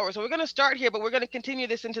this hour. So we're going to start here, but we're going to continue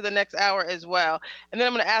this into the next hour as well. And then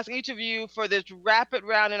I'm going to ask each of you for this rapid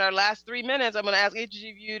round in our last 3 minutes. I'm going to ask each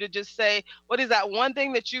of you to just say, what is that one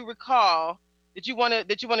thing that you recall that you want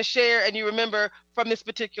to share and you remember from this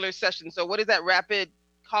particular session? So what is that rapid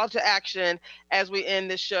call to action as we end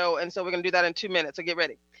this show? And so we're going to do that in 2 minutes. So get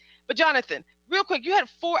ready. But Jonathan, real quick, you had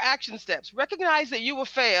 4 action steps. Recognize that you will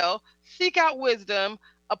fail, seek out wisdom,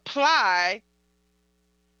 apply,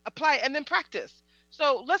 and then practice.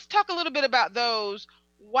 So let's talk a little bit about those.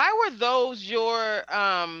 Why were those your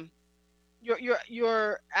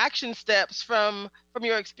action steps from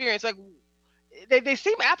your experience? Like they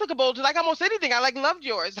seem applicable to like almost anything. I loved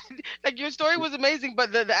yours. Like your story was amazing,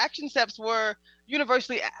 but the action steps were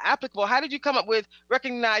universally applicable. How did you come up with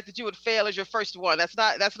recognize that you would fail as your first one? That's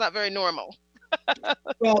not very normal.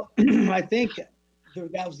 Well, I think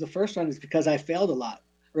that was the first one, is because I failed a lot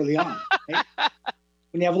early on. Right?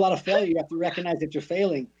 When you have a lot of failure, you have to recognize that you're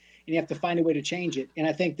failing and you have to find a way to change it. And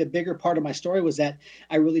I think the bigger part of my story was that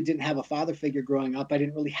I really didn't have a father figure growing up. I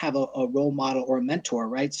didn't really have a role model or a mentor,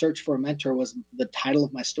 right? Search for a mentor was the title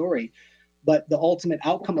of my story. But the ultimate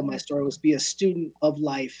outcome of my story was be a student of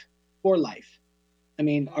life for life. I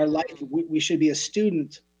mean, our life, we should be a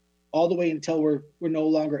student all the way until we're no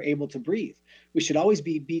longer able to breathe. We should always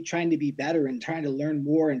be trying to be better and trying to learn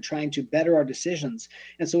more and trying to better our decisions.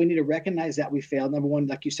 And so we need to recognize that we failed. Number one,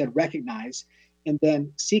 like you said, recognize, and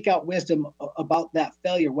then seek out wisdom about that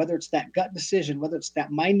failure, whether it's that gut decision, whether it's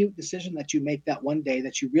that minute decision that you make that one day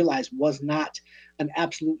that you realize was not an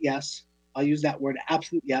absolute yes. I'll use that word,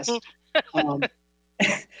 absolute yes.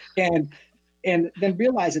 And then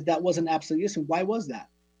realize that was an absolute yes. And why was that?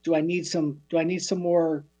 Do I need some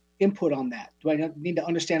more input on that? Do I need to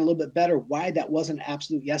understand a little bit better why that was an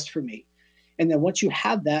absolute yes for me? And then once you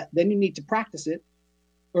have that, then you need to practice it,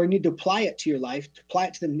 or you need to apply it to your life, to apply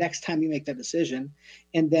it to the next time you make that decision,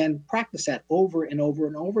 and then practice that over and over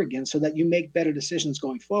and over again so that you make better decisions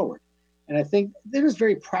going forward. And I think that is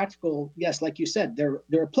very practical. Yes, like you said,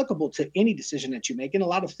 they're applicable to any decision that you make in a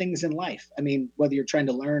lot of things in life. I mean, whether you're trying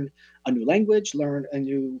to learn a new language, learn a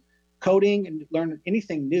new coding, and learn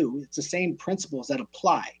anything new, it's the same principles that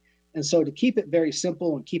apply. And so to keep it very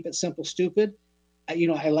simple and keep it simple, stupid,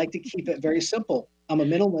 I like to keep it very simple. I'm a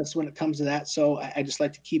minimalist when it comes to that. So I just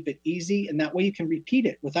like to keep it easy. And that way you can repeat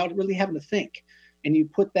it without really having to think. And you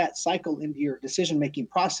put that cycle into your decision-making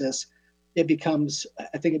process,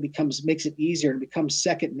 makes it easier and becomes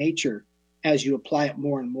second nature as you apply it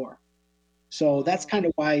more and more. So that's kind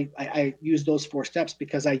of why I use those 4 steps,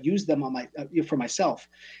 because I use them for myself.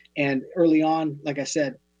 And early on, like I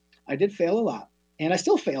said, I did fail a lot, and I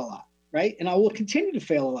still fail a lot, right? And I will continue to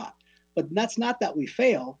fail a lot. But that's not that we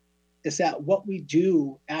fail. It's that what we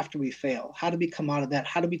do after we fail. How do we come out of that?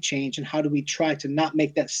 How do we change? And how do we try to not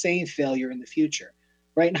make that same failure in the future,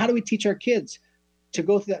 right? And how do we teach our kids to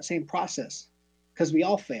go through that same process? Because we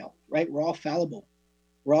all fail, right? We're all fallible.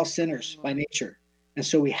 We're all sinners by nature. And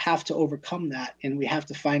so we have to overcome that, and we have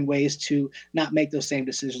to find ways to not make those same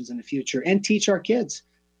decisions in the future and teach our kids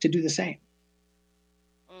to do the same.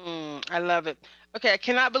 I love it. Okay, I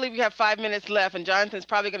cannot believe we have 5 minutes left, and Jonathan's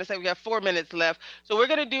probably going to say we have 4 minutes left. So we're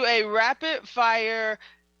going to do a rapid fire.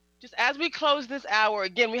 Just as we close this hour,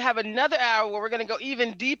 again, we have another hour where we're going to go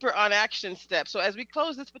even deeper on action steps. So as we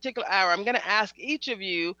close this particular hour, I'm going to ask each of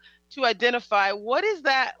you to identify what is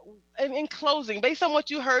that, in closing, based on what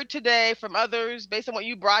you heard today from others, based on what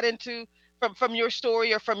you brought into from your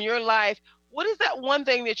story or from your life, what is that one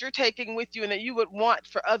thing that you're taking with you and that you would want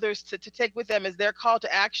for others to take with them as their call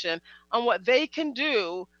to action on what they can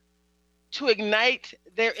do to ignite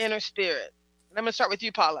their inner spirit? And I'm going to start with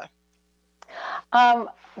you, Paula.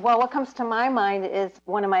 Well, what comes to my mind is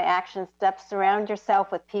one of my action steps: surround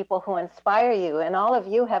yourself with people who inspire you. And all of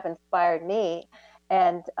you have inspired me.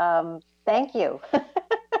 And thank you.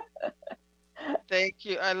 Thank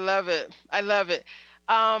you. I love it. I love it.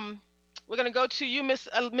 We're going to go to you, Miss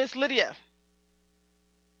Lydia.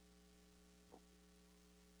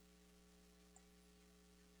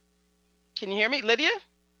 Can you hear me, Lydia?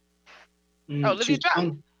 Oh, Lydia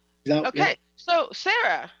dropped. Okay. So,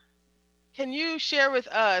 Sarah, can you share with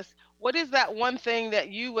us what is that one thing that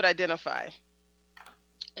you would identify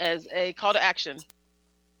as a call to action?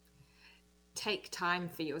 Take time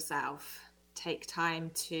for yourself. Take time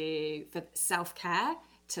for self-care,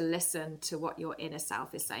 to listen to what your inner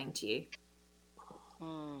self is saying to you.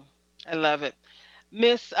 I love it.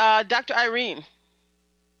 Miss Dr. Irene.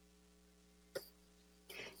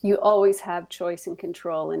 You always have choice and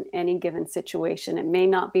control in any given situation. It may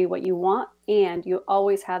not be what you want, and you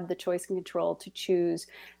always have the choice and control to choose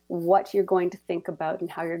what you're going to think about and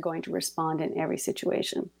how you're going to respond in every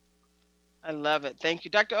situation. I love it. Thank you.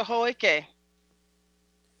 Dr. Ohoike.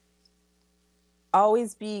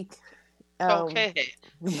 Always be... Sorry,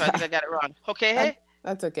 I got it wrong. Okay.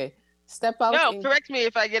 That's okay. Step out. No, correct me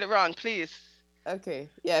if I get it wrong, please. Okay.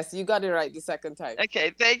 Yes, you got it right the second time.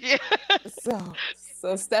 Okay, thank you.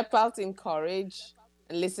 So step out in courage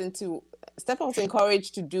and step out in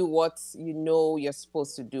courage to do what you know you're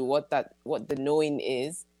supposed to do, what the knowing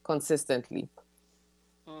is, consistently.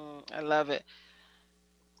 I love it.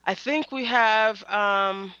 I think we have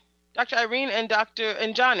Dr. Irene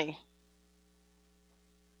and Johnny.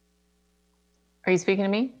 Are you speaking to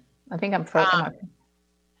me? I think I'm frozen.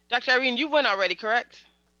 Dr. Irene, you went already, correct?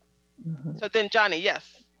 Mm-hmm. So then Johnny, yes.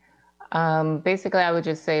 Basically, I would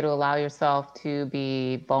just say to allow yourself to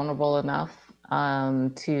be vulnerable enough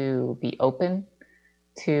to be open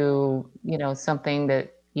to, something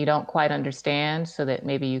that you don't quite understand, so that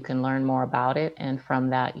maybe you can learn more about it. And from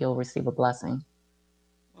that, you'll receive a blessing.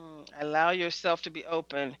 Allow yourself to be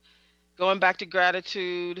open. Going back to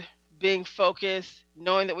gratitude, being focused,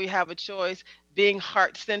 knowing that we have a choice, being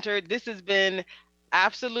heart-centered. This has been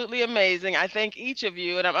absolutely amazing. I thank each of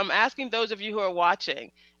you. And I'm asking those of you who are watching,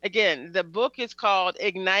 again, the book is called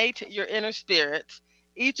Ignite Your Inner Spirit.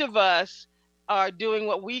 Each of us are doing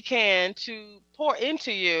what we can to pour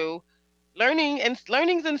into you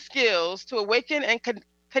learnings and skills to awaken and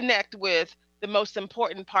connect with the most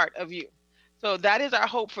important part of you. So that is our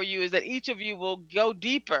hope for you, is that each of you will go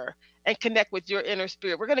deeper and connect with your inner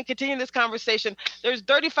spirit. We're going to continue this conversation. There's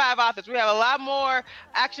 35 authors. We have a lot more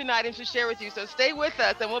action items to share with you. So stay with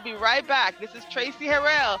us and we'll be right back. This is Tracy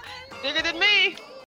Harrell, Bigger Than Me.